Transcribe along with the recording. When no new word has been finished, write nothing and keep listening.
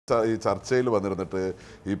ഈ ചർച്ചയിൽ വന്നിരുന്നിട്ട്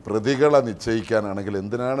ഈ പ്രതികളെ നിശ്ചയിക്കാനാണെങ്കിൽ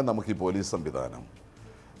എന്തിനാണ് നമുക്ക് ഈ പോലീസ് സംവിധാനം,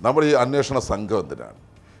 നമ്മൾ ഈ അന്വേഷണ സംഘം എന്തിനാണ്?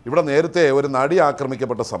 ഇവിടെ നേരത്തെ ഒരു നടി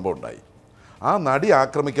ആക്രമിക്കപ്പെട്ട സംഭവം ഉണ്ടായി. ആ നടി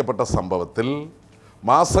ആക്രമിക്കപ്പെട്ട സംഭവത്തിൽ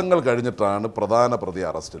മാസങ്ങൾ കഴിഞ്ഞിട്ടാണ് പ്രധാന പ്രതി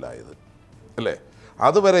അറസ്റ്റിലായത് അല്ലേ?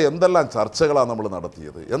 അതുവരെ എന്തെല്ലാം ചർച്ചകളാണ് നമ്മൾ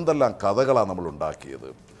നടത്തിയത്, എന്തെല്ലാം കഥകളാണ് നമ്മൾ ഉണ്ടാക്കിയത്.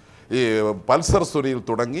 ഈ പൾസർ സുനിയിൽ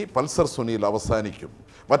തുടങ്ങി പൾസർ സുനിയിൽ അവസാനിക്കും,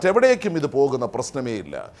 മറ്റെവിടേക്കും ഇത് പോകുന്ന പ്രശ്നമേ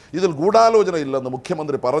ഇല്ല. ഇതിൽ ഗൂഢാലോചന ഇല്ലെന്ന്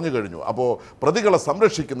മുഖ്യമന്ത്രി പറഞ്ഞു കഴിഞ്ഞു. അപ്പോൾ പ്രതികളെ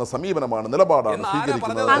സംരക്ഷിക്കുന്ന സമീപനമാണ്, നിലപാടാണ്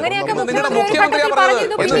സ്വീകരിക്കുന്നത്.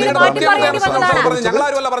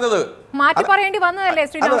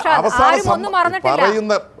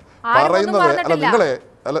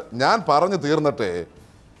 ഞാൻ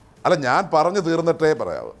പറഞ്ഞു തീർന്നിട്ടേ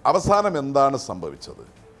പറയാവൂ. അവസാനം എന്താണ് സംഭവിച്ചത്?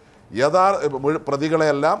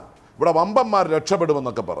 പ്രതികളെയെല്ലാം ഇവിടെ വമ്പന്മാർ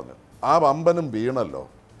രക്ഷപ്പെടുമെന്നൊക്കെ പറഞ്ഞു. ആ വമ്പനും വീണല്ലോ.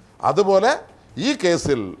 അതുപോലെ ഈ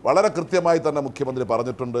കേസിൽ വളരെ കൃത്യമായി തന്നെ മുഖ്യമന്ത്രി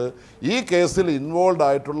പറഞ്ഞിട്ടുണ്ട്, ഈ കേസിൽ ഇൻവോൾവ്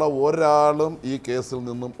ആയിട്ടുള്ള ഒരാളും ഈ കേസിൽ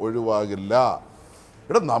നിന്നും ഒഴിവാകില്ല.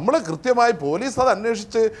 ഇവിടെ നമ്മൾ കൃത്യമായി പോലീസ് അത്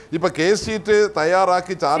അന്വേഷിച്ച് ഇപ്പൊ കേസ് ഷീറ്റ്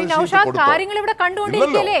തയ്യാറാക്കി ചാർജ് ഷീറ്റ് കൊടുത്തു.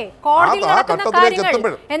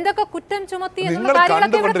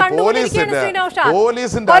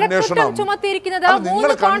 പോലീസിന്റെ അന്വേഷണം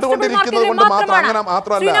നിങ്ങൾ കണ്ടുകൊണ്ടിരിക്കുന്നത് കൊണ്ട്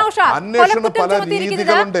മാത്രമല്ല, അന്വേഷണം പല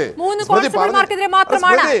രീതികളുണ്ട്.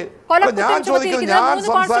 ഞാൻ ചോദിക്കുന്നത്, ഞാൻ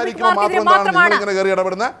സംസാരിക്കുമ്പോൾ മാത്രം നിങ്ങൾ ഇങ്ങനെ കയറി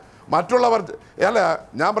ഇടപെടുന്ന മറ്റുള്ളവർ അല്ല.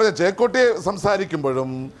 ഞാൻ പറഞ്ഞ ചേക്കോട്ടി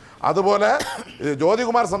സംസാരിക്കുമ്പോഴും അതുപോലെ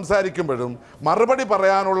ജ്യോതികുമാർ സംസാരിക്കുമ്പോഴും മറുപടി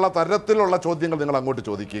പറയാനുള്ള തരത്തിലുള്ള ചോദ്യങ്ങൾ നിങ്ങൾ അങ്ങോട്ട്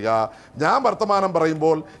ചോദിക്കുക. ഞാൻ വർത്തമാനം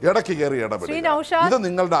പറയുമ്പോൾ ഇടയ്ക്ക് കയറി ഇടപെടുക. ഇത്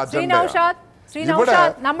നിങ്ങളുടെ അജണ്ട. ഇവിടെ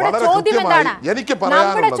വളരെ കൃത്യമായി എനിക്ക്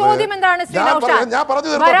പറയാനുള്ളത്, ഞാൻ പറഞ്ഞു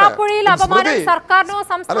തീർക്കട്ടെ.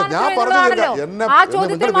 ഞാൻ പറഞ്ഞു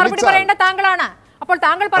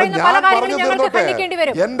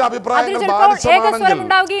എന്റെ അഭിപ്രായങ്ങൾ ബാലിശമാണെങ്കിൽ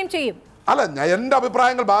എന്റെ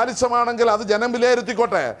അഭിപ്രായങ്ങൾ ബാലിശമാണെങ്കിൽ അത് ജനം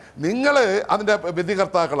വിലയിരുത്തിക്കോട്ടെ. നിങ്ങൾ അതിന്റെ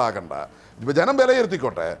വിധികർത്താക്കളാകണ്ട, ജനം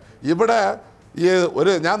വിലയിരുത്തിക്കോട്ടെ. ഇവിടെ ഈ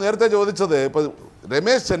ഞാൻ നേരത്തെ ചോദിച്ചത്, ഇപ്പൊ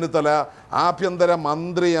രമേശ് ചെന്നിത്തല ആഭ്യന്തര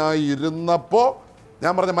മന്ത്രിയായി ഇരുന്നപ്പോ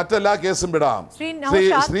ഞാൻ പറഞ്ഞ മറ്റെല്ലാ കേസും വിടാം.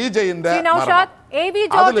 ശ്രീജയിന്റെ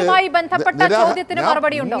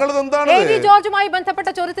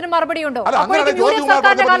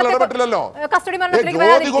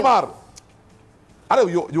ജ്യോതികുമാർ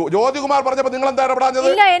ജ്യോതികുമാർ പറഞ്ഞപ്പോ നിങ്ങൾ എന്താ ഇടപെടാഞ്ഞത്?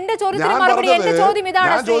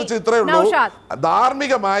 ഞാൻ ചോദിച്ചത് ഇത്രേ ഉള്ളൂ.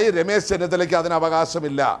 ധാർമ്മികമായി രമേശ് ചെന്നിത്തലയ്ക്ക് അതിന്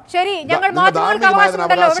അവകാശമില്ല.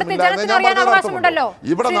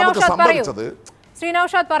 ഇവിടെ നമുക്ക് സംഭവിച്ചത്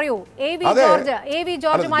ശ്രീനൌഷാദ് പറയൂ.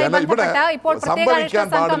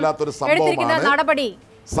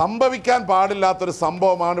 സംഭവിക്കാൻ പാടില്ലാത്തൊരു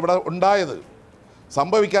സംഭവമാണ് ഇവിടെ ഉണ്ടായത്.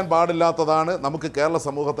 സംഭവിക്കാൻ പാടില്ലാത്തതാണ്, നമുക്ക് കേരള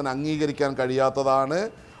സമൂഹത്തിന് അംഗീകരിക്കാൻ കഴിയാത്തതാണ്.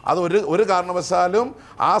 അത് ഒരു കാരണവശാലും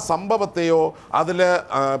ആ സംഭവത്തെയോ അതിലെ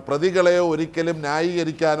പ്രതികളെയോ ഒരിക്കലും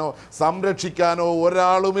ന്യായീകരിക്കാനോ സംരക്ഷിക്കാനോ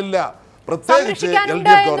ഒരാളുമില്ല. പ്രത്യേകിച്ച്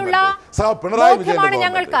പിണറായി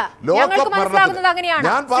വിജയന്റെ ലോകകപ്പ് മരണത്തിന്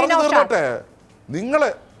ഞാൻ പറഞ്ഞു തീർന്നോട്ടെ.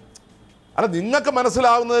 നിങ്ങൾക്ക്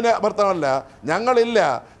മനസ്സിലാവുന്നതിന് അർത്ഥമല്ല, ഞങ്ങളില്ല.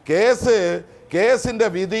 കേസിന്റെ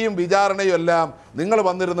വിധിയും വിചാരണയും എല്ലാം നിങ്ങൾ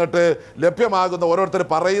വന്നിരുന്നിട്ട് ലഭ്യമാകുന്ന ഓരോരുത്തർ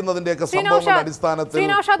പറയുന്നതിന്റെയൊക്കെ സംഭവങ്ങളുടെ അടിസ്ഥാനത്തിൽ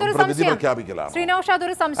വിധി പ്രഖ്യാപിക്കലാണ്.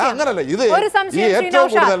 അങ്ങനല്ല, ഇത് ഈ ഏറ്റവും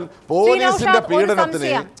കൂടുതൽ പോലീസിന്റെ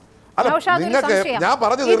പീഡനത്തിന് നിങ്ങൾക്ക് ഞാൻ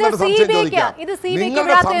പറഞ്ഞു തീർന്നിട്ട് സംശയം ചോദിക്കാം.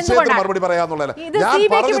 നിങ്ങളുടെ സംശയത്തിന് മറുപടി പറയാന്നുള്ളതല്ല, ഞാൻ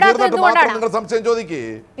പറഞ്ഞു തീർന്നിട്ട് മാത്രം നിങ്ങൾ സംശയം ചോദിക്കേ.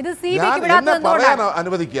 ഞാൻ എന്നെ പറയാൻ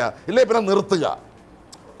അനുവദിക്കുക, ഇല്ലേ പിന്നെ നിർത്തുക.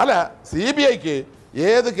 അല്ല, CBIക്ക്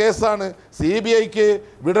ഏത് കേസാണ് CBIക്ക്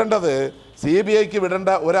വിടേണ്ടത്? CBIക്ക് വിടേണ്ട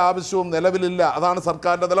ഒരാവശ്യവും നിലവിലില്ല. അതാണ്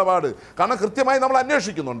സർക്കാരിന്റെ നിലപാട്. കാരണം കൃത്യമായി നമ്മൾ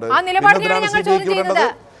അന്വേഷിക്കുന്നുണ്ട്. എന്തിനാണ് CBIക്ക് വിടേണ്ടത്?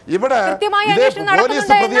 ഇവിടെ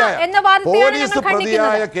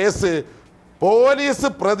പോലീസ്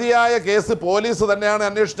പ്രതിയായ കേസ് പോലീസ് തന്നെയാണ്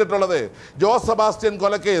അന്വേഷിച്ചിട്ടുള്ളത്. ജോസ് സെബാസ്റ്റ്യൻ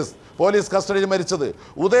കൊലക്കേസ് പോലീസ് കസ്റ്റഡിയിൽ മരിച്ചത്,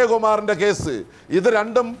 ഉദയകുമാറിന്റെ കേസ്, ഇത്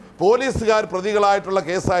രണ്ടും പോലീസുകാർ പ്രതികളായിട്ടുള്ള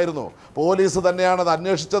കേസായിരുന്നു. പോലീസ് തന്നെയാണ് അത്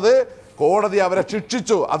അന്വേഷിച്ചത്. കോടതി അവരെ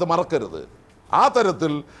ശിക്ഷിച്ചു, അത് മറക്കരുത്. ആ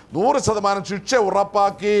തരത്തിൽ 100% ശിക്ഷ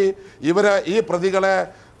ഉറപ്പാക്കി ഈ പ്രതികളെ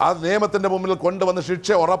ആ നിയമത്തിന്റെ മുമ്പിൽ കൊണ്ടുവന്ന് ശിക്ഷ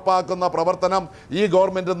ഉറപ്പാക്കുന്ന പ്രവർത്തനം ഈ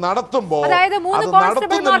ഗവൺമെന്റ് നടത്തുമ്പോൾ അത്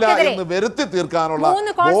നടത്തുന്നില്ല എന്ന് വരുത്തി തീർക്കാനുള്ള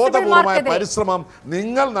ബോധപൂർവമായ പരിശ്രമം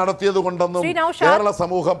നിങ്ങൾ നടത്തിയത് കൊണ്ടെന്നും കേരള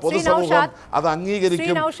സമൂഹം, പൊതുസമൂഹം അത്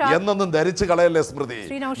അംഗീകരിക്കും എന്നൊന്നും ധരിച്ചു കളയല്ലേ സ്മൃതി.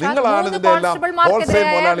 നിങ്ങളാണ് ഇതിന്റെ എല്ലാം ഹോൾസെയിൽ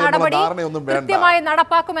മുതലാളി എന്നുള്ള ധാരണയൊന്നും വേണ്ട.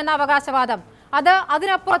 നടപ്പാക്കുമെന്ന അവകാശവാദം അത്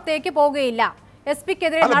അതിനപ്പുറത്തേക്ക് പോവുകയില്ല.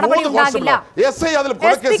 എസ്പിക്കെതിരെ നടപടി ഉണ്ടാകില്ല.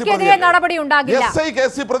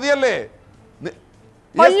 പ്രതിയല്ലേ?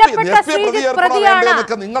 കൊല്ലപ്പെട്ട ശ്രീജിത്ത് പ്രതിയാണ്.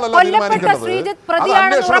 കൊല്ലപ്പെട്ട ശ്രീജിത്ത്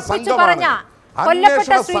പ്രതിയാണെന്ന് ഉറപ്പിച്ചു പറഞ്ഞ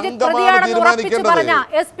കൊല്ലപ്പെട്ട ശ്രീജിത്ത് പ്രതിയാണെന്ന് ഉറപ്പിച്ചു പറഞ്ഞ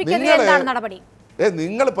എസ്പിക്കെതിരെ എന്താണ് നടപടി?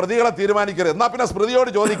 നിങ്ങൾ പ്രതികളെ തീരുമാനിക്കരുത്. എന്നാ പിന്നെ സ്മൃതിയോട്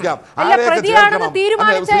ചോദിക്കാം,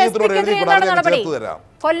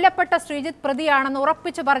 കൊല്ലപ്പെട്ട ശ്രീജിത്ത് പ്രതിയാണെന്ന്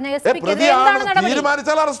ഉറപ്പിച്ചു പറഞ്ഞ എസ്പിക്കെതിരെ എന്താണ് നടപടി?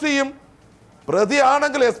 തീരുമാനിച്ചാൽ അറസ്റ്റ് ചെയ്യും.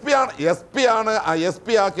 പ്രതിയാണെങ്കിൽ എസ്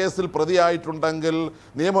പി ആ കേസിൽ പ്രതിയായിട്ടുണ്ടെങ്കിൽ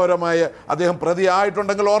നിയമപരമായ അദ്ദേഹം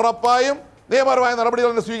പ്രതിയായിട്ടുണ്ടെങ്കിൽ ഉറപ്പായും നിയമപരമായ നടപടികൾ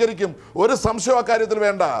സ്വീകരിക്കും. ഒരു സംശയം അക്കാര്യത്തിൽ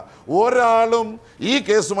വേണ്ട. ഒരാളും ഈ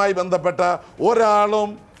കേസുമായി ബന്ധപ്പെട്ട ഒരാളും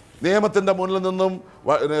നിയമത്തിന്റെ മുന്നിൽ നിന്നും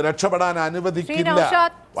രക്ഷപ്പെടാൻ അനുവദിക്കില്ല.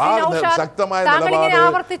 ശക്തമായ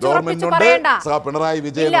നിലപാട് ഗവൺമെന്റുണ്ട്, പിണറായി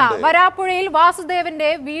വിജയനുണ്ട്. വരാപ്പുഴയിൽ വാസുദേവന്റെ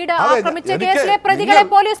വീട് ആക്രമിച്ച കേസിലെ പ്രതികളെ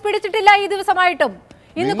പോലീസ് പിടിച്ചിട്ടില്ല. ഈ ദിവസമായിട്ടും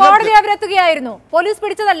ഇന്ന് കോടതി അവരെത്തുകയായിരുന്നു. പോലീസ്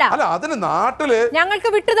പിടിച്ചതല്ല. അല്ല, അതിന് നാട്ടില് ഞങ്ങൾക്ക്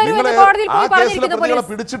വിട്ടുതരുമെന്ന് കോടതിയിൽ പോയി പറഞ്ഞിരിക്കുന്നു.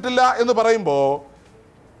 പിടിച്ചിട്ടില്ല എന്ന് പറയുമ്പോ,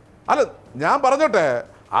 അല്ല ഞാൻ പറഞ്ഞോട്ടെ,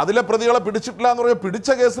 അതിലെ പ്രതികളെ പിടിച്ചിട്ടില്ല എന്ന് പറഞ്ഞാൽ പിടിച്ച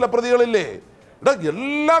കേസിലെ പ്രതികളില്ലേ?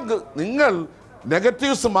 എല്ലാം നിങ്ങൾ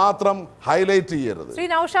നെഗറ്റീവ്സ് മാത്രം ഹൈലൈറ്റ് ചെയ്യരുത്.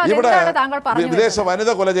 ഇവിടെ വിദേശ വനിത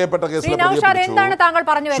കൊല ചെയ്യപ്പെട്ട കേസിലെ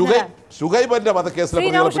ഷുഹൈബിന്റെ വധക്കേസിലെ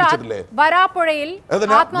പ്രതികളെ പിടിച്ചിട്ടില്ലേ? വരാപ്പുഴയിൽ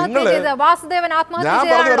വാസുദേവൻ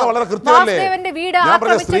വളരെ കൃത്യമല്ലേ?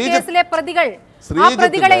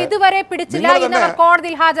 പ്രതികളെ ഇതുവരെ പിടിച്ചില്ല. ഇന്നവർ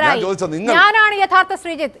കോടതിയിൽ ഹാജരായി. ഞാനാണ് യഥാർത്ഥ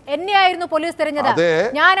ശ്രീജിത്ത്, എന്നെയായിരുന്നു പോലീസ് തിരഞ്ഞത്,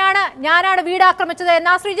 ഞാനാണ് വീട് ആക്രമിച്ചത്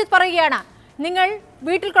എന്നാ ശ്രീജിത്ത് പറയുകയാണ്. നിങ്ങൾ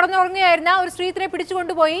വീട്ടിൽ കിടന്നുറങ്ങുകയായിരുന്ന ഒരു സ്ത്രീയെ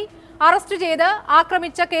പിടിച്ചുകൊണ്ടുപോയി അറസ്റ്റ് ചെയ്ത്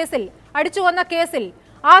ആക്രമിച്ച കേസിൽ, അടിച്ചു കൊന്ന കേസിൽ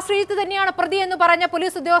ആ ശ്രീജിത്ത് തന്നെയാണ് പ്രതി എന്ന് പറഞ്ഞ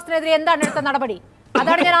പോലീസ് ഉദ്യോഗസ്ഥനെതിരെ എന്താണ് എടുത്ത നടപടി?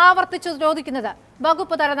 അതാണ് ഞാൻ ആവർത്തിച്ചു ചോദിക്കുന്നത്.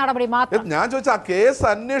 വകുപ്പ് തല നടപടി മാത്രം. ഞാൻ ചോദിച്ച ആ കേസ്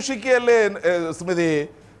അന്വേഷിക്കുകയല്ലേ സ്മൃതി?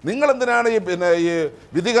 നിങ്ങൾ എന്തിനാണ് ഈ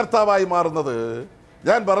വിധികർത്താവായി മാറുന്നത്?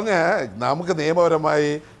 ഞാൻ പറഞ്ഞ നമുക്ക് നിയമപരമായി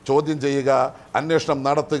ചോദ്യം ചെയ്യുക, അന്വേഷണം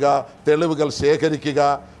നടത്തുക, തെളിവുകൾ ശേഖരിക്കുക,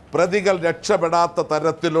 പ്രതികൾ രക്ഷപ്പെടാത്ത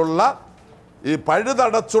തരത്തിലുള്ള ഈ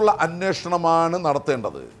പഴുതടച്ചുള്ള അന്വേഷണമാണ്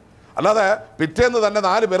നടത്തേണ്ടത്. അല്ലാതെ പിറ്റേന്ന് തന്നെ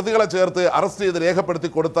 4 പ്രതികളെ ചേർത്ത് അറസ്റ്റ് ചെയ്ത് രേഖപ്പെടുത്തി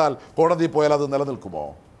കൊടുത്താൽ കോടതിയിൽ പോയാൽ അത് നിലനിൽക്കുമോ?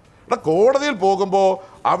 കോടതിയിൽ പോകുമ്പോൾ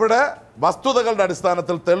അവിടെ വസ്തുതകളുടെ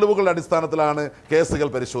അടിസ്ഥാനത്തിൽ, തെളിവുകളുടെ അടിസ്ഥാനത്തിലാണ് കേസുകൾ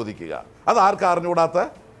പരിശോധിക്കുക. അത് ആർക്കും അറിഞ്ഞുകൂടാത്ത?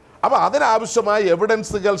 അപ്പോൾ അതിനാവശ്യമായ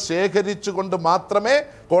എവിഡൻസുകൾ ശേഖരിച്ചുകൊണ്ട് മാത്രമേ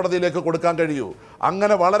കോടതിയിലേക്ക് കൊടുക്കാൻ കഴിയൂ.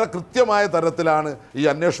 അങ്ങനെ വളരെ കൃത്യമായ തരത്തിലാണ് ഈ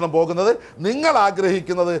അന്വേഷണം പോകുന്നത്. നിങ്ങൾ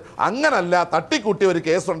ആഗ്രഹിക്കുന്നത് അങ്ങനല്ല, തട്ടിക്കൂട്ടി ഒരു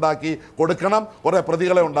കേസുണ്ടാക്കി കൊടുക്കണം, കുറേ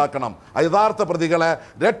പ്രതികളെ ഉണ്ടാക്കണം. യഥാർത്ഥ പ്രതികളെ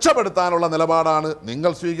രക്ഷപ്പെടുത്താനുള്ള നിലപാടാണ്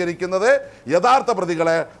നിങ്ങൾ സ്വീകരിക്കുന്നത്. യഥാർത്ഥ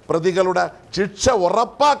പ്രതികളുടെ ശിക്ഷ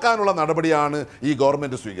ഉറപ്പാക്കാനുള്ള നടപടിയാണ് ഈ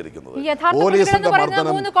ഗവൺമെന്റ് സ്വീകരിക്കുന്നത്. പോലീസിന്റെ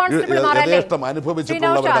മർദ്ദനം യഥേഷ്ടം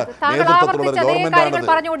അനുഭവിച്ചിട്ടുള്ളവരുടെ നേതൃത്വത്തിലുള്ള ഒരു ഗവൺമെന്റാണ്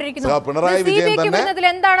പിണറായി വിജയൻ തന്നെ.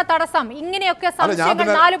 എന്താണ് തടസ്സം? ഇങ്ങനെയൊക്കെ സംശയങ്ങൾ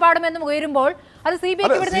നാലുപാടുമെന്നും ഉയരുമ്പോൾ അത്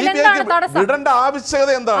സിബിഐക്ക് വിടേണ്ട ആവശ്യകത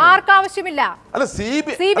എന്താണ്? ആർക്കും ആവശ്യമില്ല. അല്ല,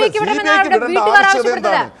 സിബിഐക്ക് വിടേണ്ട ആവശ്യകത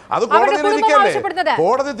എന്താണ്? അത് കോടതിയിലിരിക്കല്ലേ?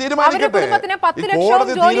 കോടതി തീരുമാനിക്കട്ടെ.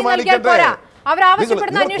 കോടതി തീരുമാനിക്കട്ടെ.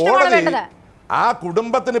 ആ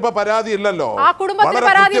കുടുംബത്തിന് ഇപ്പൊ പരാതി ഇല്ലല്ലോ. വളരെ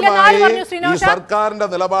കൃത്യമായി ഈ സർക്കാരിന്റെ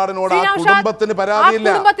നിലപാടിനോട് ആ കുടുംബത്തിന് പരാതിയില്ല.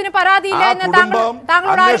 ആ കുടുംബം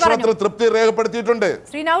അന്വേഷണത്തിൽ തൃപ്തി രേഖപ്പെടുത്തിയിട്ടുണ്ട്.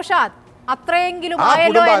 ശ്രീനൌഷാദ്, അത്രയെങ്കിലും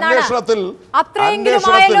അന്വേഷണത്തിൽ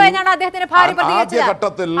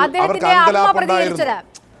ആദ്യഘട്ടത്തിൽ അവർക്ക് അങ്കലാപ്പുണ്ടായിരുന്നു.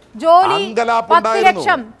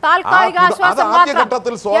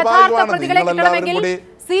 ആദ്യഘട്ടത്തിൽ സ്വാഭാവികമാണ്. നിങ്ങളെല്ലാവരും കൂടി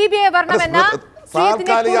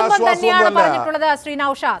താൽക്കാലിക ആശ്വാസമൊന്നുമല്ല.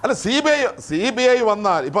 അല്ല, സിബിഐ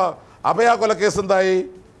വന്നാൽ ഇപ്പൊ അഭയ കൊലക്കേസ് എന്തായി?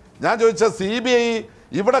 ഞാൻ ചോദിച്ച സിബിഐ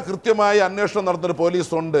ഇവിടെ കൃത്യമായി അന്വേഷണം നടത്തുന്ന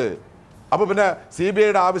പോലീസുണ്ട്. അപ്പൊ പിന്നെ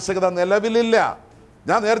സിബിഐയുടെ ആവശ്യകത നിലവിലില്ല.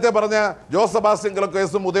 ഞാൻ നേരത്തെ പറഞ്ഞ ജോസ് സെബാസ്റ്റ്യൻ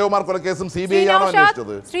കൊലക്കേസും ഉദയകുമാർ കൊലക്കേസും സിബിഐ ആണോ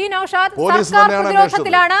അന്വേഷിച്ചത്? പോലീസ് തന്നെയാണ് അന്വേഷിച്ചത്.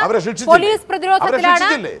 അവരെ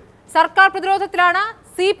ശിക്ഷിച്ചില്ലേ? സർക്കാർ പ്രതിരോധത്തിലാണ്,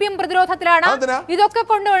 CPM പ്രതിരോധത്തിലാണ്. ഇതൊക്കെ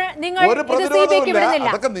കൊണ്ട് നിങ്ങൾ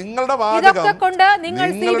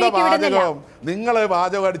നിങ്ങളുടെ നിങ്ങളെ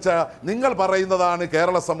വാചകടിച്ച നിങ്ങൾ പറയുന്നതാണ്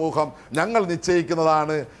കേരള സമൂഹം ഞങ്ങൾ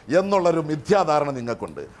നിശ്ചയിക്കുന്നതാണ് എന്നുള്ളൊരു മിഥ്യാധാരണ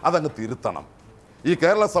നിങ്ങൾക്കുണ്ട്. അതങ്ങ് തിരുത്തണം. ഈ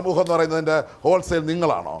കേരള സമൂഹം എന്ന് പറയുന്നതിൻ്റെ ഹോൾസെയിൽ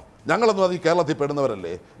നിങ്ങളാണോ? ഞങ്ങളൊന്നും അത് ഈ കേരളത്തിൽ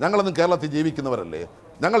പെടുന്നവരല്ലേ? ഞങ്ങളൊന്നും കേരളത്തിൽ ജീവിക്കുന്നവരല്ലേ?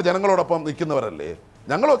 ഞങ്ങൾ ജനങ്ങളോടൊപ്പം നിൽക്കുന്നവരല്ലേ?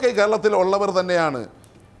 ഞങ്ങളൊക്കെ ഈ കേരളത്തിൽ ഉള്ളവർ തന്നെയാണ്.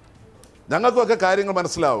 ഞങ്ങൾക്കൊക്കെ കാര്യങ്ങൾ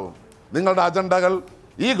മനസ്സിലാവും. നിങ്ങളുടെ അജണ്ടകൾ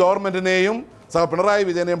ഈ ഗവൺമെൻറ്റിനെയും പിണറായി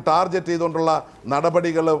വിജയനെയും ടാർഗറ്റ് ചെയ്തുകൊണ്ടുള്ള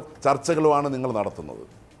നടപടികളും ചർച്ചകളുമാണ് നിങ്ങൾ നടത്തുന്നത്.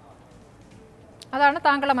 അതാണ്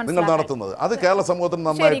താങ്കളെ നിങ്ങൾ നടത്തുന്നത്. അത് കേരള സമൂഹത്തിന്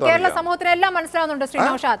നന്നായിട്ട് കേരള സമൂഹത്തിന് എല്ലാം മനസ്സിലാവുന്നുണ്ട്.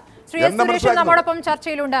 ശ്രീനൌഷാദ്, സുരേഷ് നമ്മോടൊപ്പം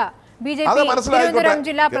ചർച്ചയിലുണ്ട്.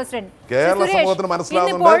 ജില്ലാ പ്രസിഡന്റ്. കേരള സമൂഹത്തിന്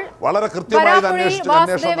മനസ്സിലാവുന്നുണ്ട്. വളരെ കൃത്യമായി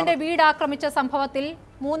വാസുദേവന്റെ വീട് ആക്രമിച്ച സംഭവത്തിൽ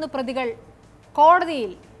 3 പ്രതികൾ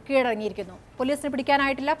കോടതിയിൽ കീഴടങ്ങിയിരിക്കുന്നു. പോലീസിന്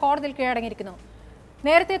പിടിക്കാനായിട്ടില്ല, കോടതിയിൽ കീഴടങ്ങിയിരിക്കുന്നു.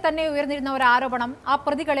 നേരത്തെ തന്നെ ഉയർന്നിരുന്ന ഒരു ആരോപണം ആ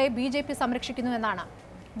പ്രതികളെ BJP സംരക്ഷിക്കുന്നു എന്നാണ്.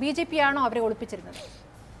 BJP ആണോ അവരെ ഒളിപ്പിച്ചിരുന്നത്?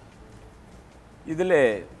 ഇതിലെ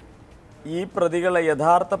ഈ പ്രതികളെ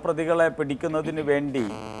യഥാർത്ഥ പ്രതികളെ പിടിക്കുന്നതിന് വേണ്ടി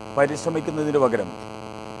പരിശ്രമിക്കുന്നതിന് പകരം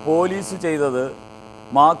പോലീസ് ചെയ്തത്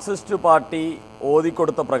മാർക്സിസ്റ്റ് പാർട്ടി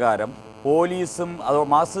ഓതിക്കൊടുത്ത പ്രകാരം പോലീസും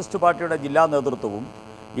മാർക്സിസ്റ്റ് പാർട്ടിയുടെ ജില്ലാ നേതൃത്വവും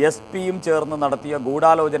SP-യും ചേർന്ന് നടത്തിയ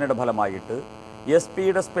ഗൂഢാലോചനയുടെ ഫലമായിട്ട്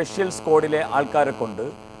SP-യുടെ സ്പെഷ്യൽ സ്ക്വാഡിലെ ആൾക്കാരെ കൊണ്ട്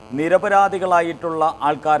നിരപരാധികളായിട്ടുള്ള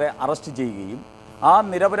ആൾക്കാരെ അറസ്റ്റ് ചെയ്യുകയും ആ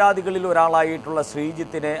നിരപരാധികളിൽ ഒരാളായിട്ടുള്ള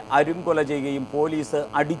ശ്രീജിത്തിനെ അരുംകൊല ചെയ്യുകയും പോലീസ്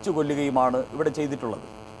അടിച്ചു കൊല്ലുകയുമാണ് ഇവിടെ ചെയ്തിട്ടുള്ളത്.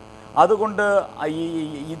 അതുകൊണ്ട്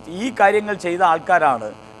ഈ കാര്യങ്ങൾ ചെയ്ത ആൾക്കാരാണ്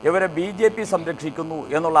ഇവരെ BJP സംരക്ഷിക്കുന്നു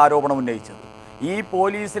എന്നുള്ള ആരോപണം ഉന്നയിച്ചത്. ഈ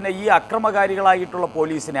പോലീസിനെ, ഈ അക്രമകാരികളായിട്ടുള്ള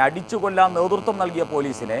പോലീസിനെ, അടിച്ചു കൊല്ലാൻ നേതൃത്വം നൽകിയ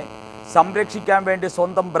പോലീസിനെ സംരക്ഷിക്കാൻ വേണ്ടി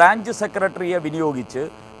സ്വന്തം ബ്രാഞ്ച് സെക്രട്ടറിയെ വിനിയോഗിച്ച്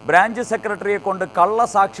ബ്രാഞ്ച് സെക്രട്ടറിയെ കൊണ്ട്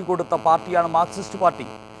കള്ളസാക്ഷി കൊടുത്ത പാർട്ടിയാണ് മാർക്സിസ്റ്റ് പാർട്ടി.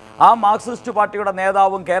 ആ മാർക്സിസ്റ്റ് പാർട്ടിയുടെ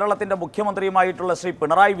നേതാവും കേരളത്തിൻ്റെ മുഖ്യമന്ത്രിയുമായിട്ടുള്ള ശ്രീ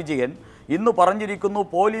പിണറായി വിജയൻ ഇന്ന് പറഞ്ഞിരിക്കുന്നു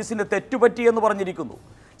പോലീസിന് തെറ്റുപറ്റി എന്ന് പറഞ്ഞിരിക്കുന്നു.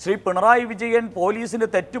 ശ്രീ പിണറായി വിജയൻ പോലീസിന്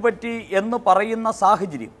തെറ്റുപറ്റി എന്ന് പറയുന്ന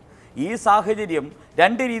സാഹചര്യം, ഈ സാഹചര്യം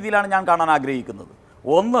രണ്ട് രീതിയിലാണ് ഞാൻ കാണാൻ ആഗ്രഹിക്കുന്നത്.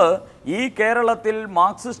 ഒന്ന്, ഈ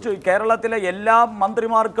കേരളത്തിലെ എല്ലാ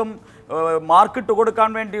മന്ത്രിമാർക്കും മാർക്കിട്ട് കൊടുക്കാൻ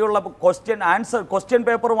വേണ്ടിയുള്ള ക്വസ്റ്റ്യൻ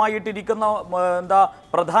പേപ്പറുമായിട്ടിരിക്കുന്ന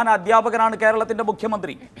പ്രധാന അധ്യാപകനാണ് കേരളത്തിൻ്റെ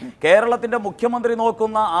മുഖ്യമന്ത്രി. കേരളത്തിൻ്റെ മുഖ്യമന്ത്രി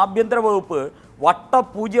നോക്കുന്ന ആഭ്യന്തര വകുപ്പ്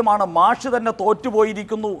വട്ടപൂജ്യമാണ്, മാഷ് തന്നെ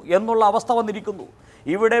തോറ്റുപോയിരിക്കുന്നു എന്നുള്ള അവസ്ഥ വന്നിരിക്കുന്നു.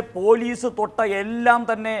 ഇവിടെ പോലീസ് തൊട്ട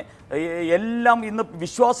എല്ലാം ഇന്ന്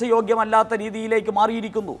വിശ്വാസയോഗ്യമല്ലാത്ത രീതിയിലേക്ക്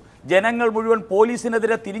മാറിയിരിക്കുന്നു. ജനങ്ങൾ മുഴുവൻ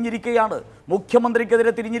പോലീസിനെതിരെ തിരിഞ്ഞിരിക്കുകയാണ്,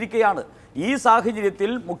 മുഖ്യമന്ത്രിക്കെതിരെ തിരിഞ്ഞിരിക്കുകയാണ്. ഈ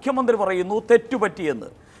സാഹചര്യത്തിൽ മുഖ്യമന്ത്രി പറയുന്നു തെറ്റുപറ്റിയെന്ന്.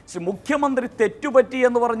 മുഖ്യമന്ത്രി തെറ്റുപറ്റി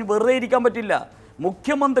എന്ന് പറഞ്ഞ് വെറുതെ ഇരിക്കാൻ പറ്റില്ല.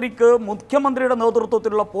 മുഖ്യമന്ത്രിയുടെ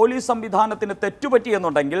നേതൃത്വത്തിലുള്ള പോലീസ് സംവിധാനത്തിന്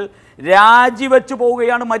തെറ്റുപറ്റിയെന്നുണ്ടെങ്കിൽ രാജിവെച്ചു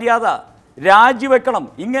പോവുകയാണ് മര്യാദ. രാജിവെക്കണം.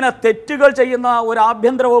 ഇങ്ങനെ തെറ്റുകൾ ചെയ്യുന്ന ഒരു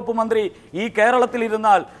ആഭ്യന്തര വകുപ്പ് മന്ത്രി ഈ കേരളത്തിൽ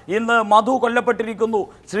ഇരുന്നാൽ ഇന്ന് മധു കൊല്ലപ്പെട്ടിരിക്കുന്നു,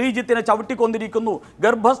 ശ്രീജിത്തിനെ ചവിട്ടിക്കൊന്നിരിക്കുന്നു,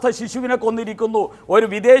 ഗർഭസ്ഥ ശിശുവിനെ കൊന്നിരിക്കുന്നു, ഒരു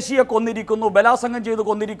വിദേശിയെ കൊന്നിരിക്കുന്നു, ബലാത്സംഗം ചെയ്ത്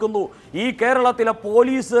കൊന്നിരിക്കുന്നു. ഈ കേരളത്തിലെ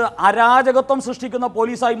പോലീസ് അരാജകത്വം സൃഷ്ടിക്കുന്ന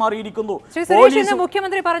പോലീസായി മാറിയിരിക്കുന്നു.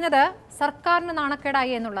 മുഖ്യമന്ത്രി പറഞ്ഞത് സർക്കാരിന്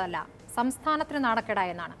നാണക്കേടായി എന്നുള്ളതല്ല, സംസ്ഥാനത്തിന്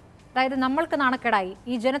നാണക്കേടായി എന്നാണ്. അതായത് നമ്മൾക്ക് നാണക്കേടായി,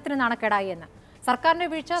 ഈ ജനത്തിന് നാണക്കേടായി എന്ന്. സർക്കാരിന്റെ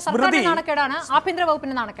വീഴ്ച സർക്കാരിന് നാണക്കേടാണ്, ആഭ്യന്തര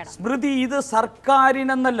വകുപ്പിന് നാണക്കേടാണ്. സ്മൃതി, ഇത്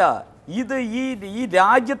സർക്കാരിനെന്നല്ല, ഇത് ഈ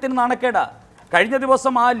രാജ്യത്തിന് നാണക്കേടാ. കഴിഞ്ഞ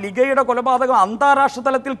ദിവസം ആ ലിഗയുടെ കൊലപാതകം അന്താരാഷ്ട്ര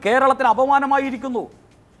തലത്തിൽ കേരളത്തിന് അപമാനമായിരിക്കുന്നു.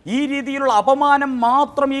 ഈ രീതിയിലുള്ള അപമാനം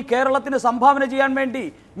മാത്രം ഈ കേരളത്തിന് സംഭാവന ചെയ്യാൻ വേണ്ടി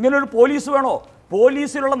ഇങ്ങനൊരു പോലീസ് വേണോ?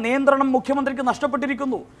 പോലീസിലുള്ള നിയന്ത്രണം മുഖ്യമന്ത്രിക്ക്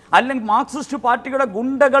നഷ്ടപ്പെട്ടിരിക്കുന്നു. അല്ലെങ്കിൽ മാർക്സിസ്റ്റ് പാർട്ടിയുടെ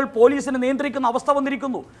ഗുണ്ടകൾ പോലീസിനെ നിയന്ത്രിക്കുന്ന അവസ്ഥ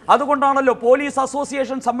വന്നിരിക്കുന്നു. അതുകൊണ്ടാണല്ലോ പോലീസ്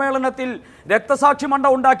അസോസിയേഷൻ സമ്മേളനത്തിൽ രക്തസാക്ഷി മണ്ഡ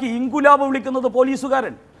ഉണ്ടാക്കി ഇൻകുലാബ് വിളിക്കുന്നത്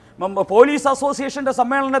പോലീസുകാരൻ. പോലീസ് അസോസിയേഷന്റെ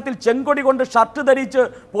സമ്മേളനത്തിൽ ചെങ്കൊടി കൊണ്ട് ഷർട്ട് ധരിച്ച്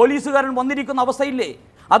പോലീസുകാരൻ വന്നിരിക്കുന്ന അവസ്ഥയില്ലേ?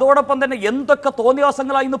 അതോടൊപ്പം തന്നെ എന്തൊക്കെ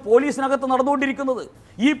തോന്നിവാസങ്ങളാണ് ഇന്ന് പോലീസിനകത്ത് നടന്നുകൊണ്ടിരിക്കുന്നത്.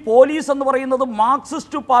 ഈ പോലീസ് എന്ന് പറയുന്നത്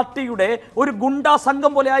മാർക്സിസ്റ്റ് പാർട്ടിയുടെ ഒരു ഗുണ്ടാ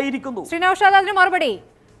സംഘം പോലെ ആയിരിക്കുന്നു. ശ്രീനൌഷാദ്, മറുപടി.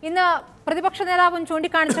 ഇന്ന് പ്രതിപക്ഷ നേതാവും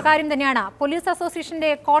ചൂണ്ടിക്കാണിച്ച കാര്യം തന്നെയാണ് പോലീസ് അസോസിയേഷന്റെ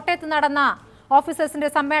കോട്ടയത്ത് നടന്ന ഓഫീസേഴ്സിന്റെ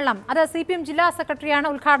സമ്മേളനം. അത് CPM ജില്ലാ സെക്രട്ടറിയാണ്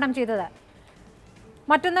ഉദ്ഘാടനം ചെയ്തത്.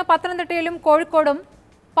 മറ്റൊന്ന്, പത്തനംതിട്ടയിലും കോഴിക്കോടും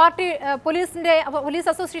പോലീസ്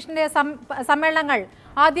അസോസിയേഷന്റെ സമ്മേളനങ്ങൾ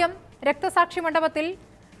ആദ്യം രക്തസാക്ഷി മണ്ഡപത്തിൽ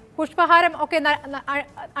പുഷ്പഹാരം ഒക്കെ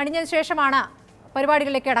അണിഞ്ഞതിനു ശേഷമാണ്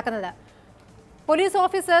പരിപാടികളിലേക്ക് കടക്കുന്നത്. Police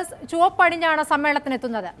officers ചുവപ്പണിഞ്ഞാണ്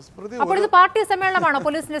സമ്മേളനത്തിനെത്തുന്നത്. അപ്പോൾ ഇത് പാർട്ടി സമ്മേളനമാണോ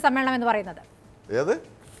പോലീസിന്റെ സമ്മേളനം എന്ന് പറയുന്നത്?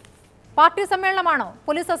 പാർട്ടി സമ്മേളനമാണോ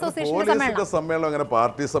പോലീസ് അസോസിയേഷന്റെ സമ്മേളനം? അങ്ങനെ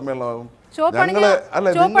പാർട്ടി സമ്മേളനമാകും?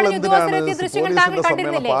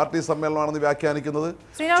 പാർട്ടി സമ്മേളനമാണെന്ന് വ്യാഖ്യാനിക്കുന്നത്?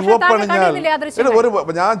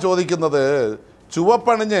 ഞാൻ ചോദിക്കുന്നത്,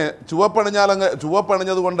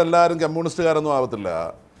 ചുവപ്പണിഞ്ഞത് കൊണ്ട് എല്ലാവരും കമ്മ്യൂണിസ്റ്റുകാരൊന്നും ആവത്തില്ല.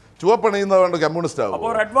 ചുവപ്പണിയുന്നത് കൊണ്ട് കമ്മ്യൂണിസ്റ്റ് ആവും.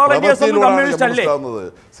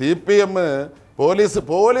 CPM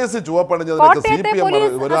പോലീസ് ചുവപ്പണിഞ്ഞതിനൊക്കെ CPM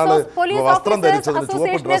ഒരാള് വസ്ത്രം ധരിച്ചതിന്,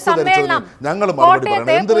 ചുവപ്പ് ഡ്രസ് ധരിച്ചതിന് ഞങ്ങൾ മറുപടി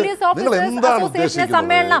പറയണം. നിങ്ങൾ എന്താണ്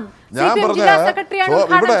ഉദ്ദേശിക്കുന്നത്? ഞാൻ പറഞ്ഞ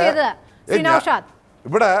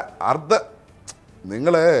ഇവിടെ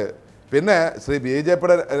നിങ്ങള് പിന്നെ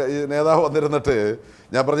BJPയുടെ നേതാവ് വന്നിരുന്നിട്ട്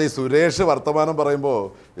ഞാൻ പറഞ്ഞ ഈ സുരേഷ് വർത്തമാനം പറയുമ്പോൾ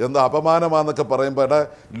എന്താ അപമാനമാണെന്നൊക്കെ പറയുമ്പോൾ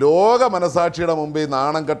ലോക മനസാക്ഷിയുടെ മുമ്പിൽ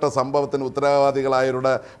നാണം കെട്ട സംഭവത്തിന്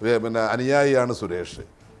ഉത്തരവാദികളായവരുടെ അനുയായിയാണ് സുരേഷ്.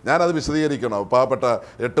 ഞാനത് വിശദീകരിക്കണോ? പാവപ്പെട്ട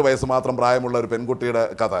 8 വയസ്സ് മാത്രം പ്രായമുള്ള ഒരു പെൺകുട്ടിയുടെ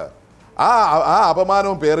കഥ. ആ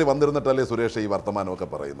അപമാനവും പേറി വന്നിരുന്നിട്ടല്ലേ സുരേഷ് ഈ വർത്തമാനമൊക്കെ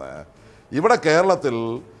പറയുന്നത്? ഇവിടെ കേരളത്തിൽ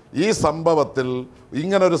ഈ സംഭവത്തിൽ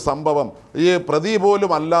ഇങ്ങനൊരു സംഭവം, ഈ പ്രതി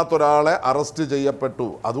പോലും അല്ലാത്തൊരാളെ അറസ്റ്റ് ചെയ്യപ്പെട്ടു.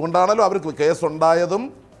 അതുകൊണ്ടാണല്ലോ അവർക്ക് കേസുണ്ടായതും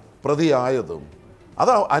പ്രതിയായതും.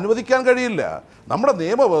 അത് അനുവദിക്കാൻ കഴിയില്ല. നമ്മുടെ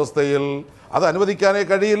നിയമവ്യവസ്ഥയിൽ അത് അനുവദിക്കാനേ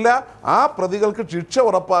കഴിയില്ല. ആ പ്രതികൾക്ക് ശിക്ഷ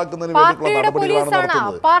ഉറപ്പാക്കുന്നതിന് വേണ്ടിയിട്ടുള്ള നടപടികളാണ്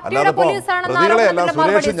നടത്തുന്നത്. അല്ലാതെ പ്രതികളെ അല്ല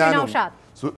സുരേഷ് ഞാനും